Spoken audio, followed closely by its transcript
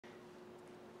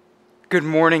Good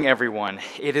morning, everyone.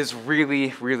 It is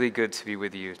really, really good to be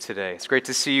with you today. It's great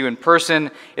to see you in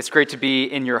person. It's great to be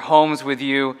in your homes with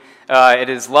you. It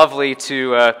is lovely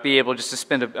to be able just to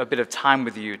spend a bit of time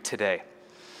with you today.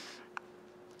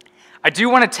 I do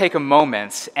want to take a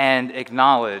moment and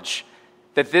acknowledge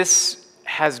that this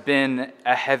has been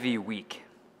a heavy week.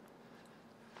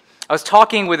 I was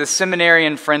talking with a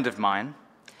seminarian friend of mine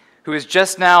who is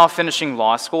just now finishing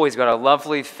law school. He's got a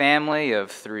lovely family of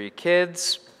 3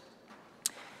 kids.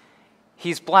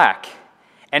 He's black,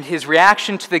 and his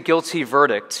reaction to the guilty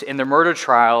verdict in the murder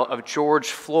trial of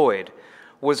George Floyd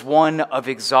was one of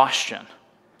exhaustion.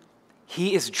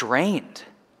 He is drained.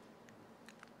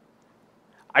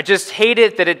 I just hate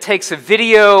it that it takes a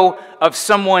video of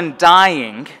someone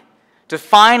dying to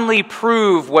finally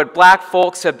prove what black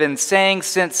folks have been saying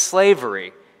since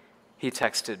slavery, he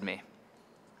texted me.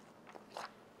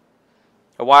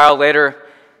 A while later,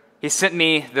 he sent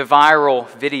me the viral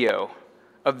video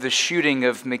of the shooting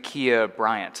of Ma'Khia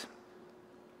Bryant.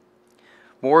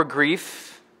 More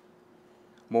grief,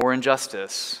 more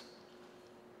injustice.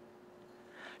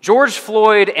 George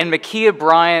Floyd and Ma'Khia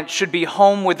Bryant should be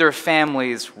home with their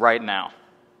families right now.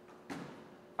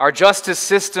 Our justice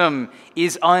system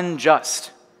is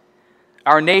unjust.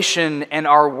 Our nation and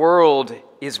our world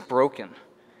is broken.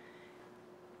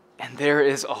 And there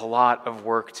is a lot of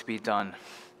work to be done.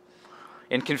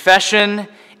 In confession,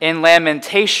 in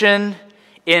lamentation,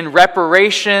 in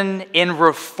reparation, in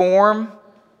reform,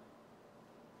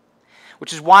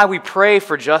 which is why we pray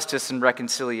for justice and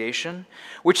reconciliation,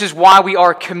 which is why we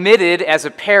are committed as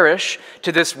a parish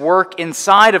to this work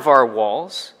inside of our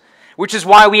walls, which is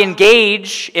why we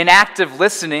engage in active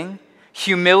listening,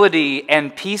 humility,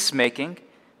 and peacemaking.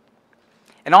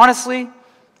 And honestly,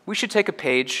 we should take a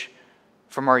page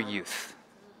from our youth,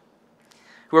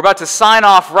 who are about to sign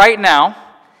off right now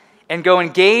and go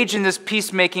engage in this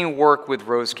peacemaking work with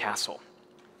Rose Castle.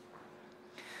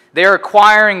 They are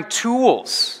acquiring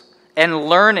tools and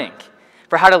learning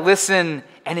for how to listen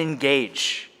and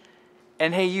engage.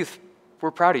 And hey, youth,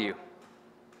 we're proud of you.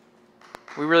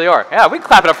 We really are. Yeah, we can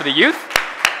clap it up for the youth.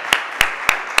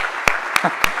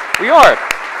 We are.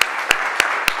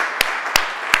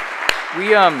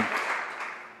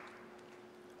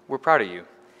 We're proud of you.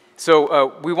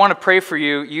 So we want to pray for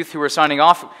you, youth who are signing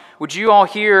off. Would you all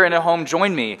here and at home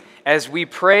join me as we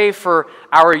pray for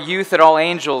our youth at All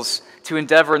Angels to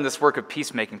endeavor in this work of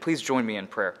peacemaking? Please join me in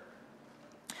prayer.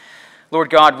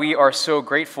 Lord God, we are so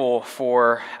grateful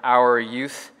for our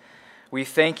youth. We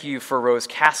thank you for Rose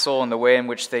Castle and the way in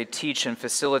which they teach and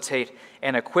facilitate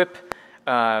and equip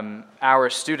our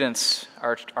students,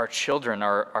 our children,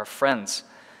 our friends,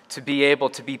 to be able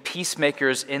to be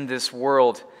peacemakers in this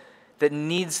world that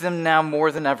needs them now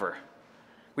more than ever.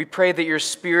 We pray that your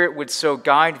Spirit would so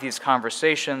guide these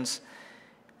conversations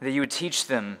that you would teach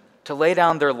them to lay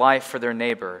down their life for their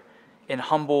neighbor in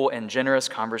humble and generous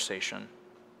conversation.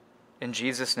 In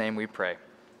Jesus' name we pray.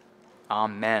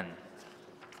 Amen.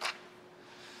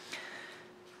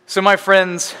 So my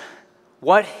friends,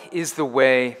 what is the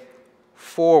way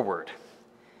forward?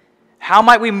 How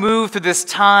might we move through this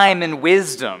time in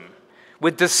wisdom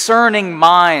with discerning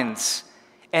minds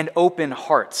and open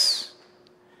hearts?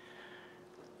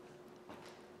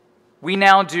 We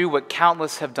now do what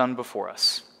countless have done before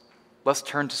us. Let's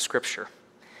turn to Scripture.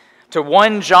 To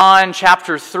 1 John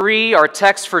chapter 3, our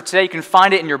text for today. You can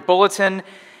find it in your bulletin,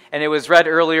 and it was read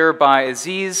earlier by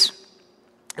Aziz.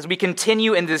 As we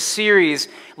continue in this series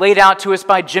laid out to us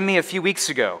by Jimmy a few weeks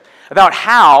ago, about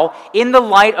how, in the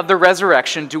light of the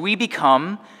resurrection, do we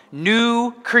become new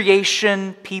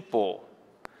creation people.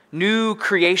 New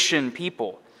creation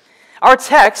people. Our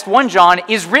text, 1 John,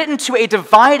 is written to a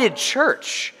divided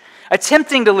church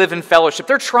attempting to live in fellowship.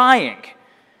 They're trying.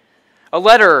 A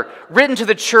letter written to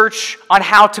the church on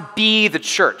how to be the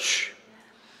church.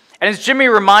 And as Jimmy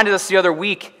reminded us the other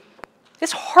week,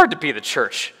 it's hard to be the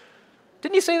church.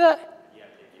 Didn't you say that?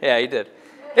 Yeah, he did.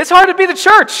 It's hard to be the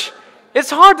church. It's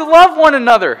hard to love one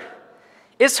another.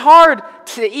 It's hard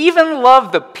to even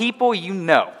love the people you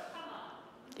know.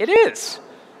 It is.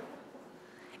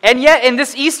 And yet, in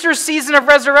this Easter season of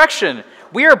resurrection,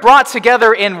 we are brought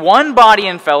together in one body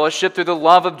and fellowship through the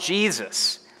love of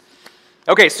Jesus.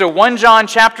 Okay, so 1 John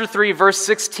chapter 3, verse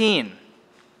 16.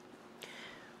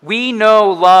 We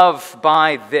know love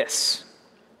by this,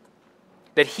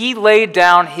 that he laid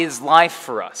down his life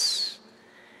for us,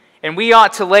 and we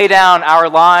ought to lay down our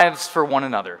lives for one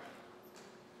another.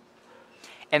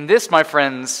 And this, my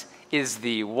friends, is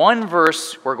the one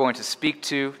verse we're going to speak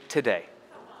to today.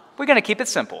 We're going to keep it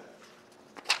simple.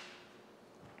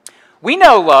 We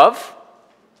know love.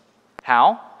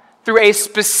 How? Through a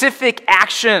specific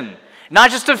action Not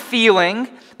just a feeling,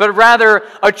 but rather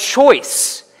a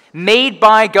choice made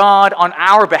by God on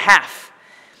our behalf.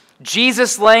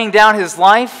 Jesus laying down his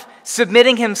life,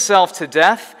 submitting himself to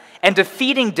death, and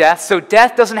defeating death so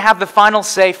death doesn't have the final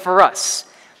say for us.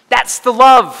 That's the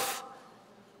love.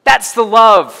 That's the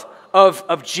love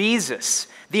of Jesus.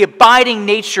 The abiding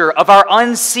nature of our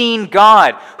unseen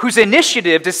God, whose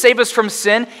initiative to save us from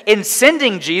sin in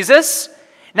sending Jesus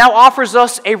now offers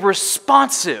us a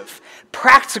responsive,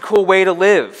 practical way to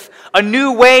live, a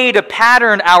new way to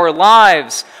pattern our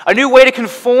lives, a new way to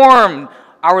conform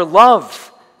our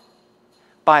love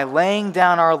by laying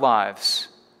down our lives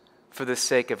for the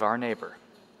sake of our neighbor.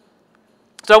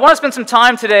 So I want to spend some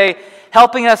time today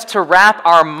helping us to wrap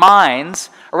our minds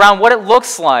around what it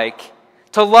looks like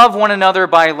to love one another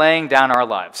by laying down our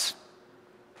lives.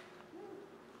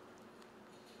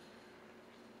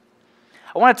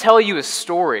 I want to tell you a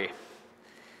story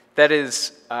that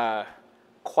is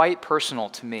quite personal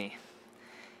to me.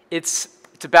 It's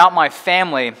about my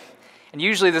family, and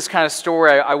usually this kind of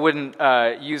story I wouldn't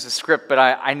use a script, but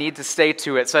I need to stay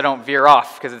to it so I don't veer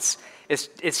off, because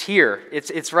it's here.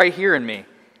 It's right here in me.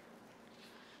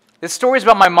 This story is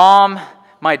about my mom,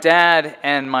 my dad,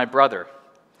 and my brother,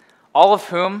 all of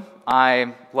whom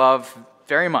I love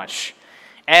very much.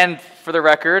 And for the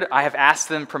record, I have asked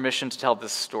them permission to tell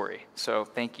this story. So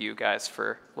thank you guys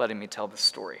for letting me tell this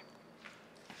story.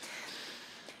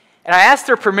 And I asked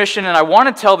their permission, and I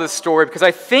want to tell this story because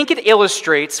I think it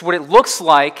illustrates what it looks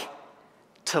like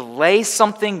to lay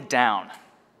something down.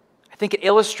 I think it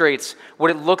illustrates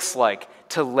what it looks like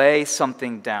to lay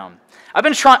something down.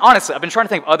 Honestly, I've been trying to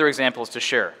think of other examples to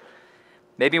share.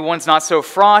 Maybe one's not so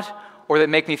fraught or that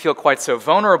make me feel quite so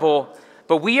vulnerable,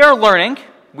 but we are learning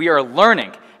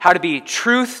how to be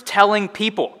truth-telling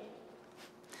people.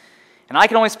 And I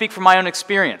can only speak from my own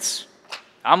experience.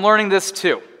 I'm learning this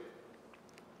too.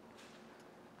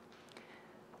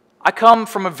 I come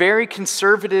from a very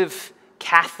conservative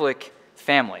Catholic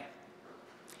family,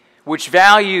 which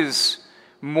values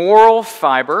moral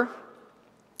fiber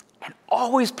and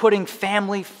always putting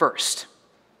family first.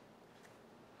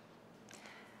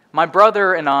 My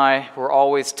brother and I were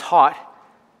always taught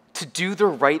to do the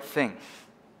right thing.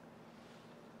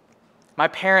 My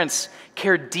parents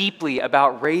cared deeply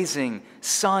about raising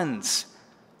sons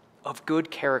of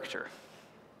good character.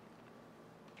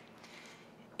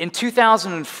 In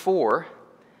 2004,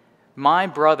 my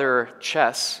brother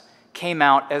Chess came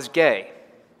out as gay,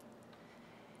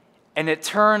 and it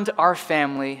turned our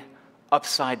family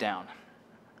upside down.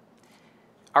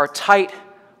 Our tight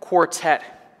quartet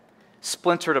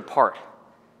splintered apart,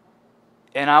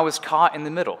 and I was caught in the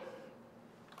middle.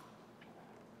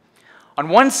 On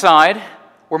one side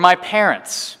were my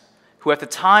parents, who at the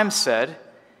time said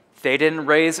they didn't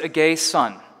raise a gay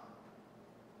son.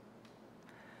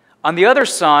 On the other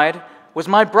side was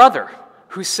my brother,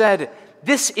 who said,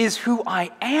 "This is who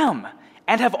I am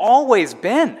and have always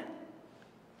been."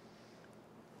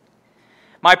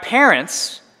 My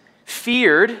parents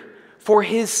feared for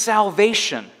his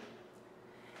salvation,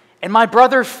 and my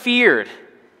brother feared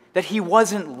that he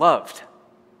wasn't loved.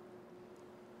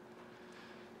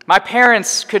 My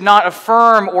parents could not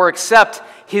affirm or accept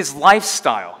his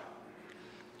lifestyle,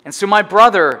 and so my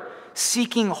brother,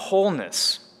 seeking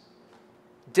wholeness,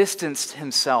 distanced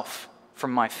himself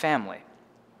from my family.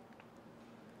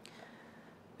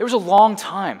 There was a long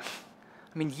time,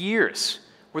 years,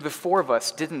 where the four of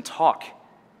us didn't talk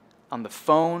on the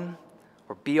phone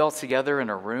or be all together in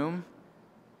a room.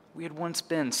 We had once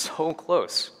been so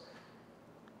close.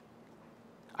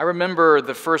 I remember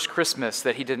the first Christmas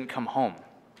that he didn't come home.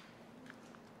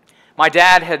 My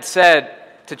dad had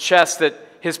said to Chess that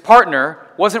his partner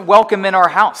wasn't welcome in our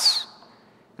house,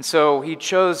 and so he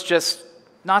chose just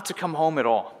not to come home at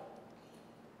all.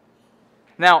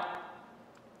 Now,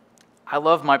 I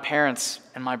love my parents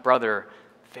and my brother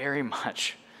very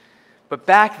much, but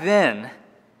back then,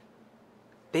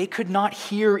 they could not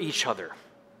hear each other.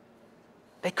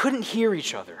 They couldn't hear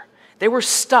each other. They were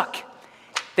stuck.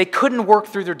 They couldn't work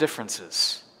through their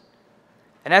differences.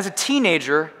 And as a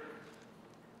teenager,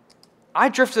 I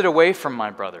drifted away from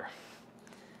my brother.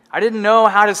 I didn't know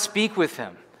how to speak with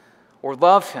him or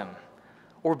love him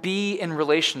or be in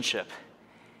relationship.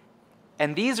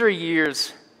 And these are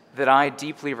years that I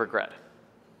deeply regret.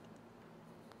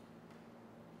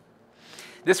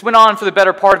 This went on for the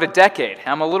better part of a decade.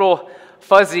 I'm a little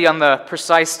fuzzy on the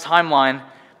precise timeline,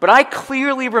 but I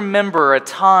clearly remember a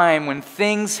time when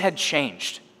things had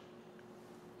changed.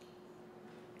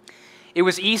 It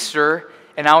was Easter,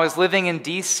 and I was living in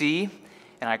D.C.,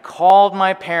 and I called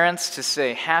my parents to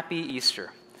say Happy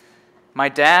Easter. My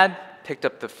dad picked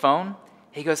up the phone.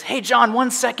 He goes, "Hey, John, 1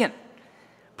 second.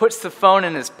 puts the phone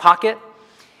in his pocket.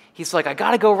 He's like, I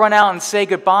got to go run out and say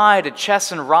goodbye to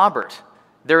Chess and Robert.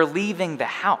 They're leaving the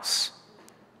house.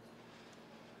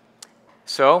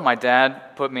 So my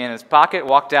dad put me in his pocket,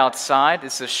 walked outside.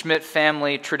 It's a Schmidt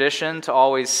family tradition to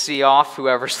always see off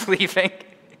whoever's leaving.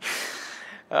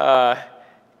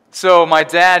 So my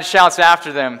dad shouts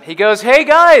after them. He goes, hey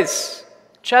guys,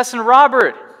 Chess and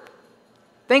Robert,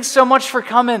 thanks so much for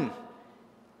coming.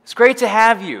 It's great to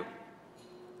have you.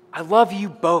 I love you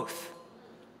both.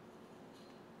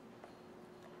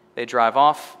 They drive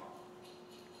off.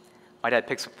 My dad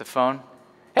picks up the phone.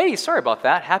 Hey, sorry about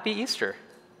that. Happy Easter.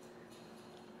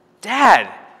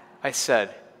 Dad, I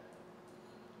said,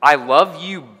 I love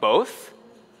you both?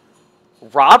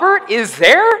 Robert is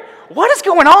there? What is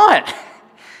going on?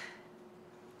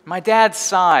 My dad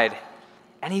sighed,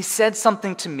 and he said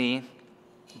something to me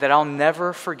that I'll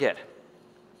never forget.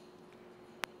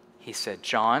 He said,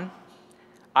 John,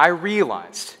 I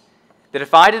realized that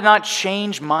if I did not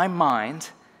change my mind,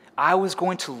 I was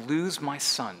going to lose my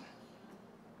son.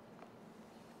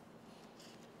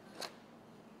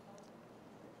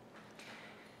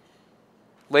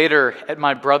 Later, at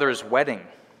my brother's wedding,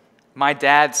 my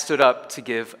dad stood up to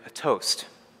give a toast.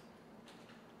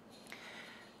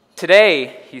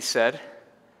 Today, he said,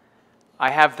 I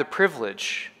have the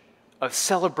privilege of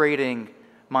celebrating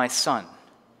my son.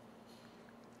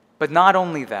 But not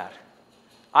only that,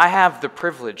 I have the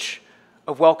privilege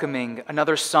of welcoming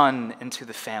another son into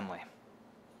the family.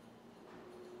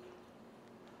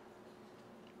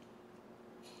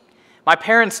 My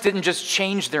parents didn't just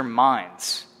change their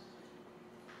minds,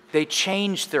 they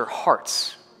changed their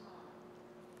hearts.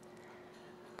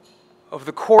 Over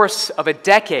the course of a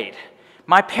decade,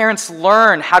 my parents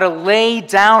learned how to lay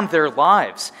down their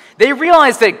lives. They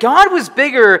realized that God was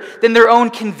bigger than their own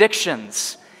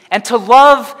convictions, and to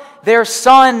love their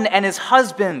son and his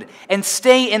husband and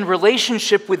stay in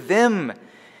relationship with them,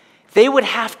 they would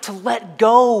have to let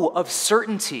go of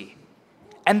certainty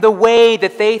and the way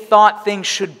that they thought things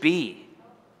should be.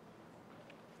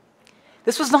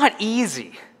 This was not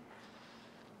easy.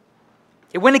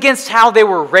 It went against how they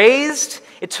were raised.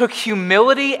 It took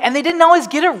humility, and they didn't always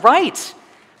get it right.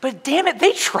 But damn it,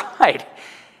 they tried.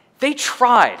 They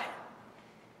tried.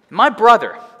 My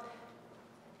brother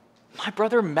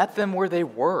met them where they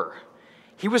were.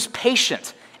 He was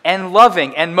patient and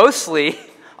loving and mostly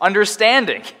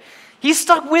understanding. He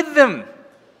stuck with them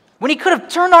when he could have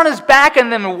turned on his back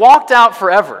and then walked out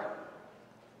forever.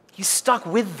 He stuck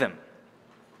with them.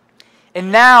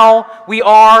 And now we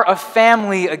are a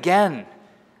family again.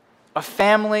 A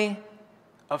family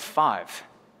of 5.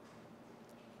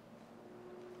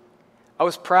 I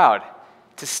was proud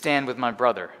to stand with my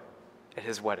brother at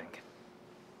his wedding.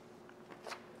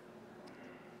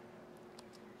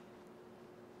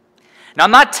 Now,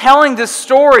 I'm not telling this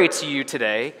story to you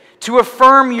today to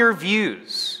affirm your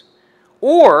views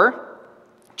or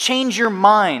change your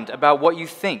mind about what you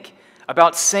think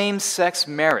about same-sex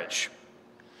marriage.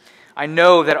 I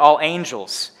know that All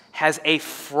Angels has a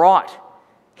fraught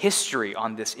history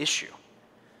on this issue.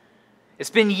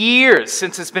 It's been years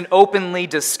since it's been openly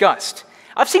discussed.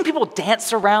 I've seen people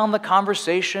dance around the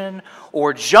conversation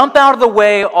or jump out of the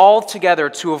way altogether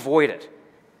to avoid it.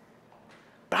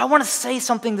 But I want to say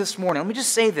something this morning. Let me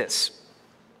just say this.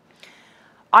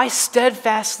 I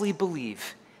steadfastly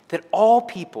believe that all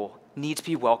people need to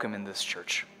be welcome in this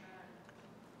church.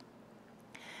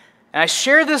 And I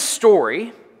share this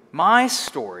story, my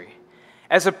story,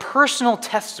 as a personal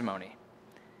testimony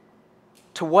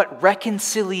to what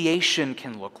reconciliation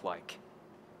can look like,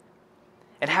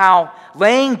 and how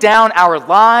laying down our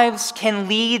lives can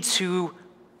lead to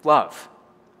love.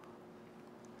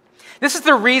 This is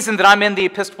the reason that I'm in the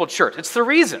Episcopal Church. It's the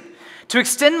reason to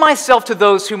extend myself to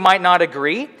those who might not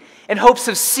agree in hopes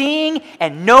of seeing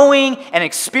and knowing and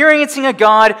experiencing a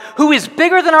God who is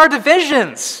bigger than our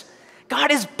divisions.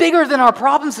 God is bigger than our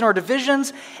problems and our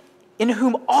divisions, in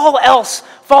whom all else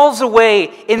falls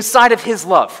away inside of His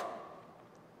love.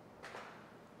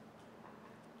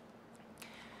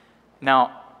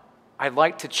 Now, I'd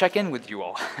like to check in with you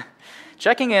all.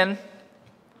 Checking in,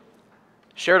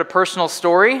 shared a personal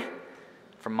story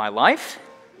from my life.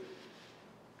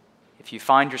 If you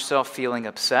find yourself feeling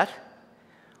upset,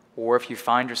 or if you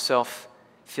find yourself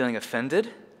feeling offended,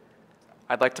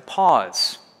 I'd like to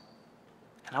pause.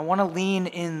 And I want to lean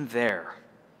in there.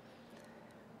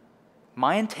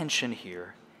 My intention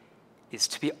here is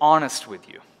to be honest with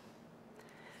you,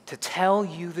 to tell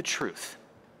you the truth.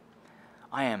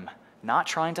 I am not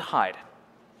trying to hide.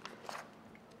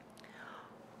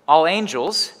 All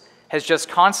Angels has just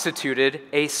constituted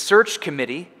a search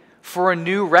committee for a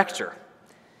new rector.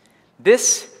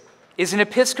 This is an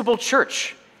Episcopal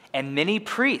church, and many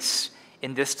priests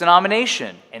in this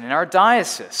denomination and in our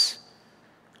diocese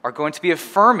are going to be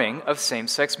affirming of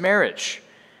same-sex marriage.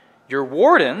 Your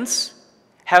wardens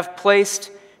have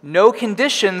placed no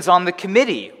conditions on the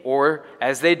committee or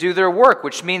as they do their work,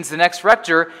 which means the next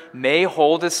rector may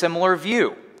hold a similar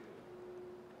view.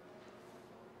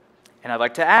 And I'd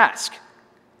like to ask,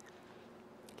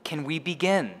 can we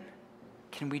begin?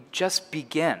 Can we just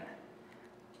begin?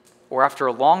 Or after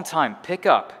a long time, pick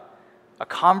up a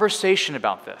conversation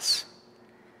about this?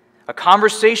 A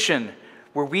conversation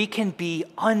where we can be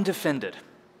undefended,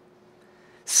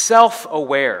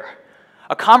 self-aware.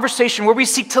 A conversation where we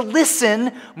seek to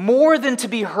listen more than to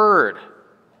be heard.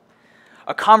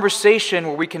 A conversation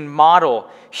where we can model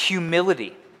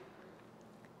humility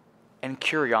and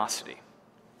curiosity.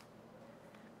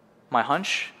 My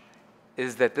hunch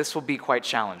is that this will be quite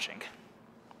challenging.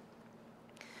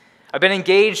 I've been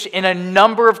engaged in a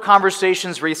number of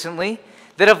conversations recently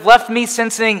that have left me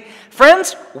sensing,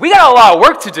 friends, we got a lot of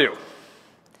work to do.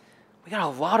 We got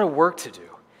a lot of work to do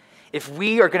if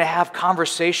we are going to have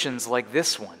conversations like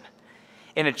this one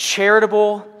in a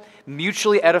charitable,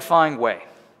 mutually edifying way.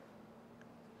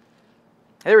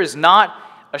 There is not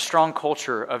a strong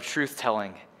culture of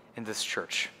truth-telling in this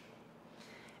church.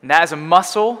 And that is a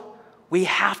muscle we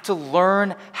have to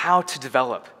learn how to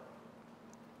develop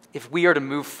if we are to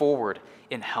move forward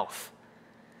in health.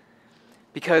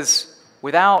 Because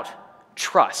without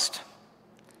trust,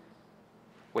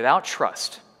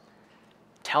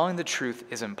 telling the truth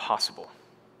is impossible.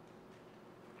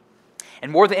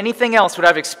 And more than anything else, what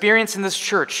I've experienced in this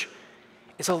church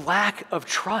is a lack of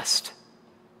trust.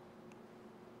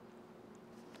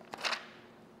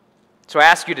 So I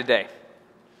ask you today,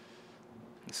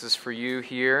 this is for you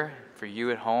here, for you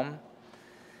at home,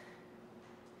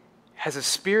 has a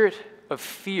spirit of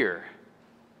fear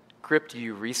gripped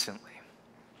you recently?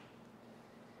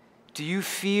 Do you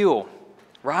feel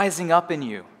rising up in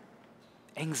you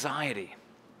anxiety?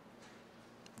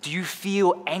 Do you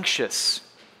feel anxious?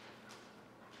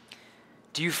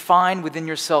 Do you find within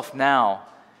yourself now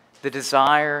the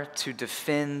desire to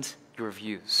defend your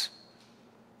views?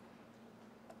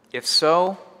 If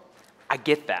so, I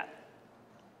get that.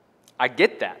 I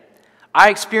get that. I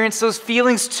experience those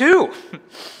feelings too.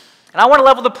 And I want to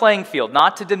level the playing field,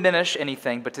 not to diminish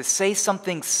anything, but to say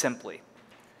something simply.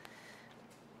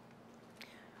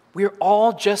 We are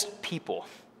all just people,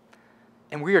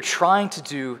 and we are trying to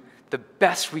do the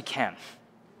best we can.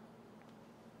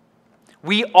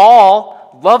 We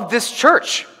all love this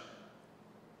church.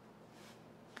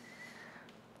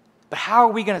 But how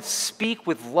are we going to speak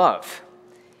with love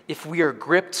if we are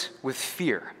gripped with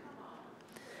fear,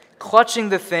 clutching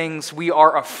the things we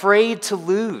are afraid to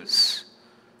lose?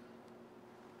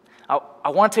 I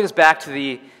want to take us back to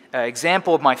the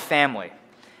example of my family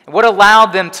and what allowed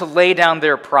them to lay down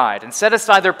their pride and set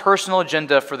aside their personal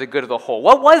agenda for the good of the whole.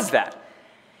 What was that?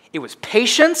 It was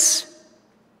patience.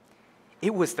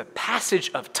 It was the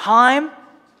passage of time.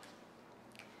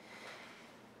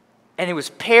 And it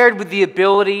was paired with the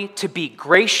ability to be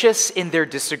gracious in their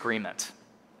disagreement.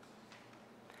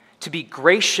 To be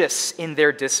gracious in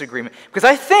their disagreement. Because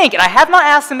I think, and I have not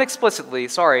asked them explicitly,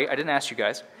 sorry, I didn't ask you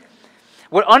guys,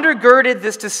 what undergirded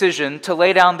this decision to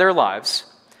lay down their lives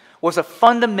was a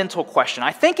fundamental question.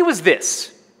 I think it was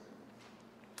this: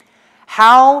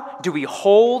 how do we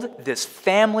hold this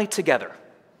family together?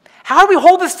 How do we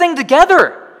hold this thing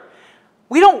together?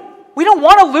 We don't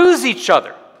want to lose each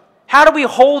other. How do we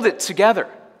hold it together?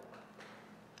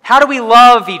 How do we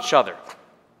love each other?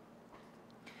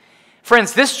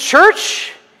 Friends, this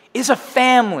church is a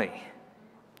family.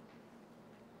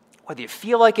 Whether you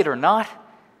feel like it or not,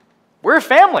 we're a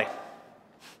family.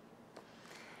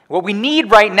 What we need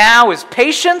right now is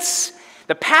patience,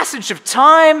 the passage of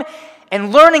time,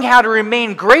 and learning how to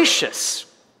remain gracious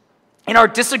in our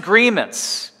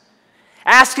disagreements.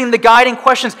 Asking the guiding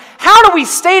questions, how do we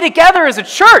stay together as a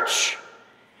church?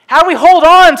 How do we hold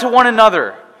on to one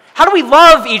another? How do we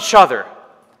love each other?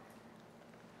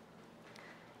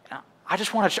 I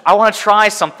want to try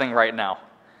something right now.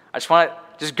 I just want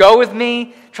to go with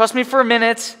me, trust me for a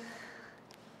minute.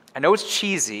 I know it's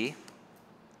cheesy,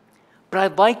 but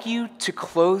I'd like you to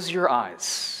close your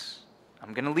eyes.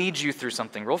 I'm going to lead you through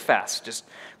something real fast. Just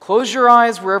close your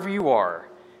eyes wherever you are.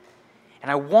 And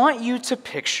I want you to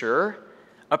picture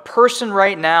a person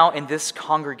right now in this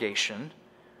congregation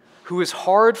who is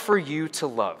hard for you to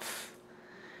love,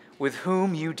 with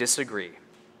whom you disagree.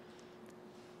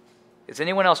 Is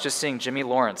anyone else just seeing Jimmy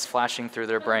Lawrence flashing through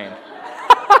their brain?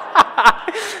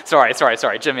 Sorry.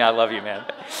 Jimmy, I love you, man.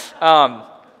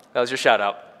 That was your shout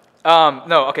out.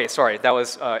 No, okay, sorry. That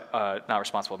was not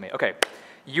responsible of me. Okay.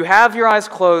 You have your eyes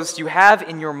closed. You have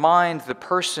in your mind the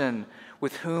person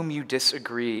with whom you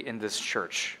disagree in this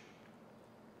church.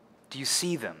 Do you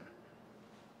see them?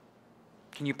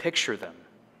 Can you picture them?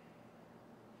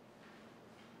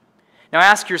 Now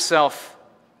ask yourself,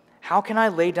 how can I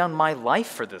lay down my life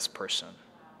for this person?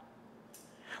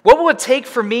 What will it take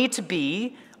for me to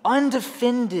be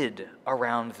undefended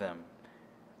around them?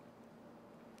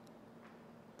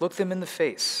 Look them in the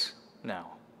face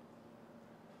now.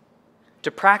 To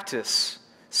practice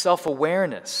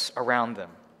self-awareness around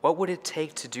them, what would it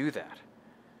take to do that?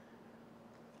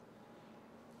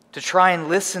 To try and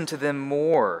listen to them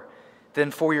more than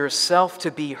for yourself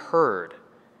to be heard,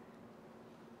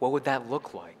 what would that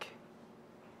look like?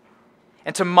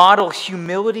 And to model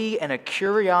humility and a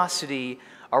curiosity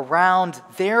around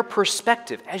their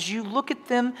perspective. As you look at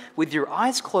them with your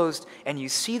eyes closed and you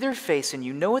see their face and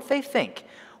you know what they think,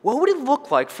 what would it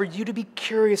look like for you to be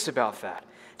curious about that?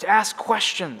 To ask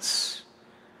questions.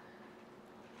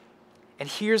 And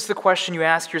here's the question you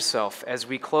ask yourself as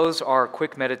we close our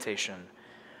quick meditation.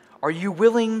 Are you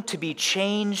willing to be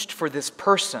changed for this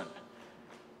person?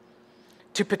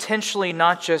 To potentially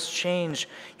not just change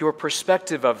your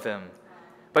perspective of them,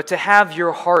 but to have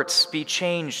your hearts be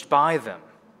changed by them?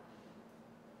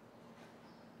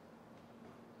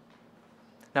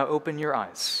 Now open your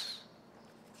eyes.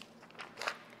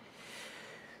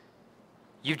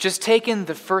 You've just taken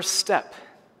the first step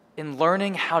in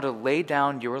learning how to lay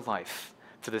down your life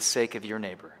for the sake of your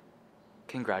neighbor.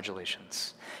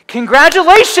 Congratulations.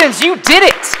 Congratulations, you did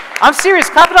it! I'm serious,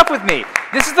 clap it up with me.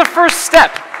 This is the first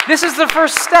step. This is the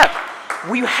first step.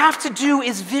 What you have to do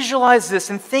is visualize this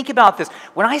and think about this.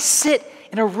 When I sit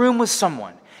in a room with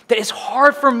someone that is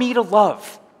hard for me to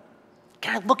love,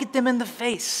 can I look at them in the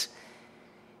face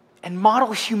and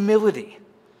model humility?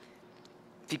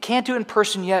 If you can't do it in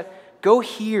person yet, go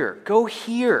here,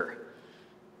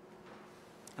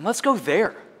 and let's go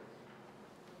there.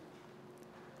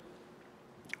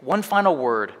 One final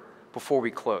word before we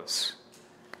close.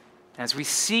 As we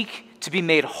seek to be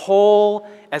made whole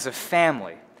as a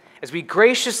family, as we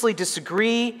graciously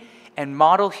disagree and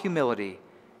model humility,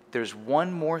 there's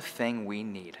one more thing we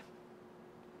need.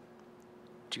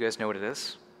 Do you guys know what it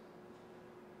is?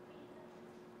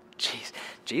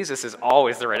 Jesus is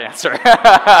always the right answer.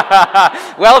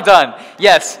 Well done.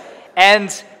 Yes.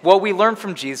 And what we learn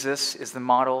from Jesus is the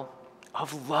model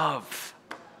of love.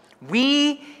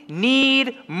 We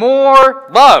need more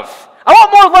love. I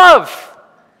want more love.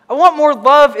 I want more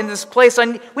love in this place.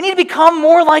 We need to become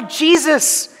more like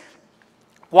Jesus.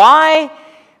 Why?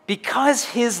 Because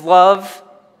his love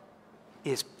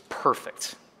is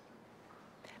perfect.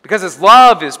 Because his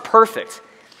love is perfect.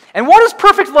 And what does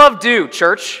perfect love do,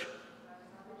 church?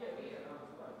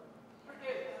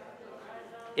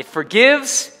 It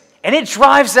forgives and it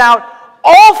drives out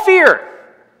all fear.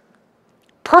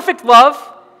 Perfect love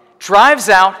drives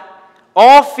out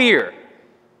all fear.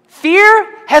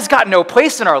 Fear has got no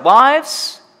place in our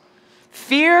lives.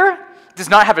 Fear does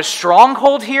not have a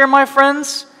stronghold here, my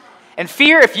friends. And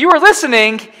fear, if you are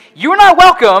listening, you are not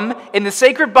welcome in the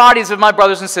sacred bodies of my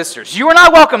brothers and sisters. You are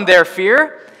not welcome there,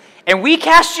 fear. And we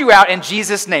cast you out in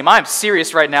Jesus' name. I'm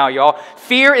serious right now, y'all.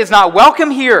 Fear is not welcome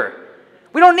here.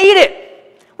 We don't need it.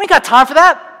 We ain't got time for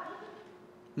that.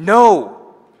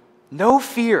 No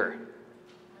fear.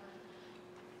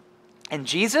 And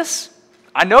Jesus,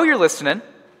 I know you're listening.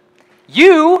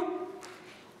 You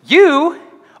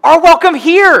are welcome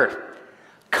here.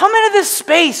 Come into this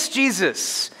space,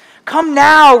 Jesus. Come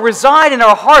now, reside in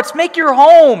our hearts. Make your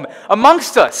home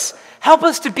amongst us. Help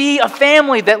us to be a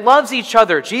family that loves each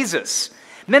other, Jesus.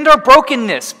 Mend our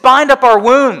brokenness, bind up our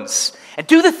wounds, and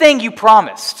do the thing you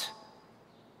promised.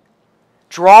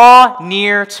 Draw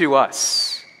near to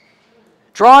us.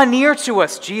 Draw near to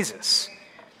us, Jesus.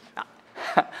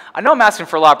 I know I'm asking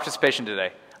for a lot of participation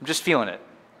today. I'm just feeling it.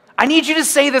 I need you to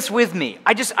say this with me.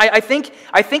 I think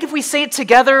if we say it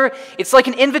together, it's like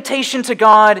an invitation to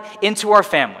God into our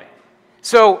family.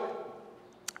 So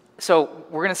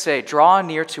we're going to say, draw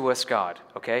near to us, God,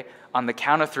 okay? On the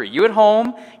count of 3. You at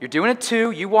home, you're doing it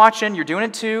too. You watching, you're doing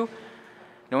it too.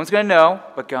 No one's going to know,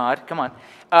 but God, come on.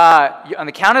 On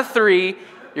the count of 3,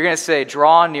 you're going to say,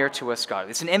 draw near to us, God.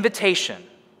 It's an invitation,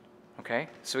 okay?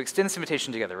 So extend this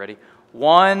invitation together. Ready?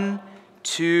 1,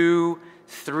 2,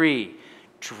 3.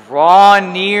 Draw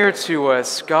near to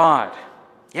us, God.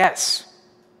 Yes.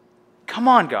 Come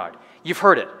on, God. You've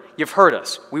heard it. You've heard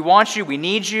us. We want you. We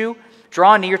need you.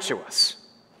 Draw near to us.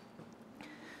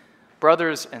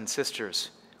 Brothers and sisters,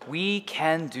 we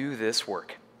can do this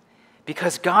work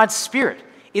because God's Spirit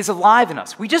is alive in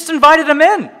us. We just invited him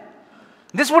in.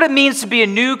 This is what it means to be a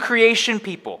new creation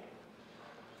people.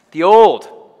 The old,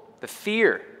 the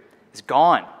fear, is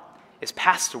gone, is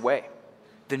passed away.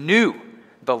 The new,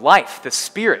 the life, the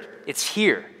Spirit, it's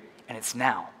here and it's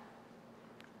now.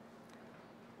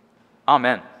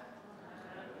 Amen.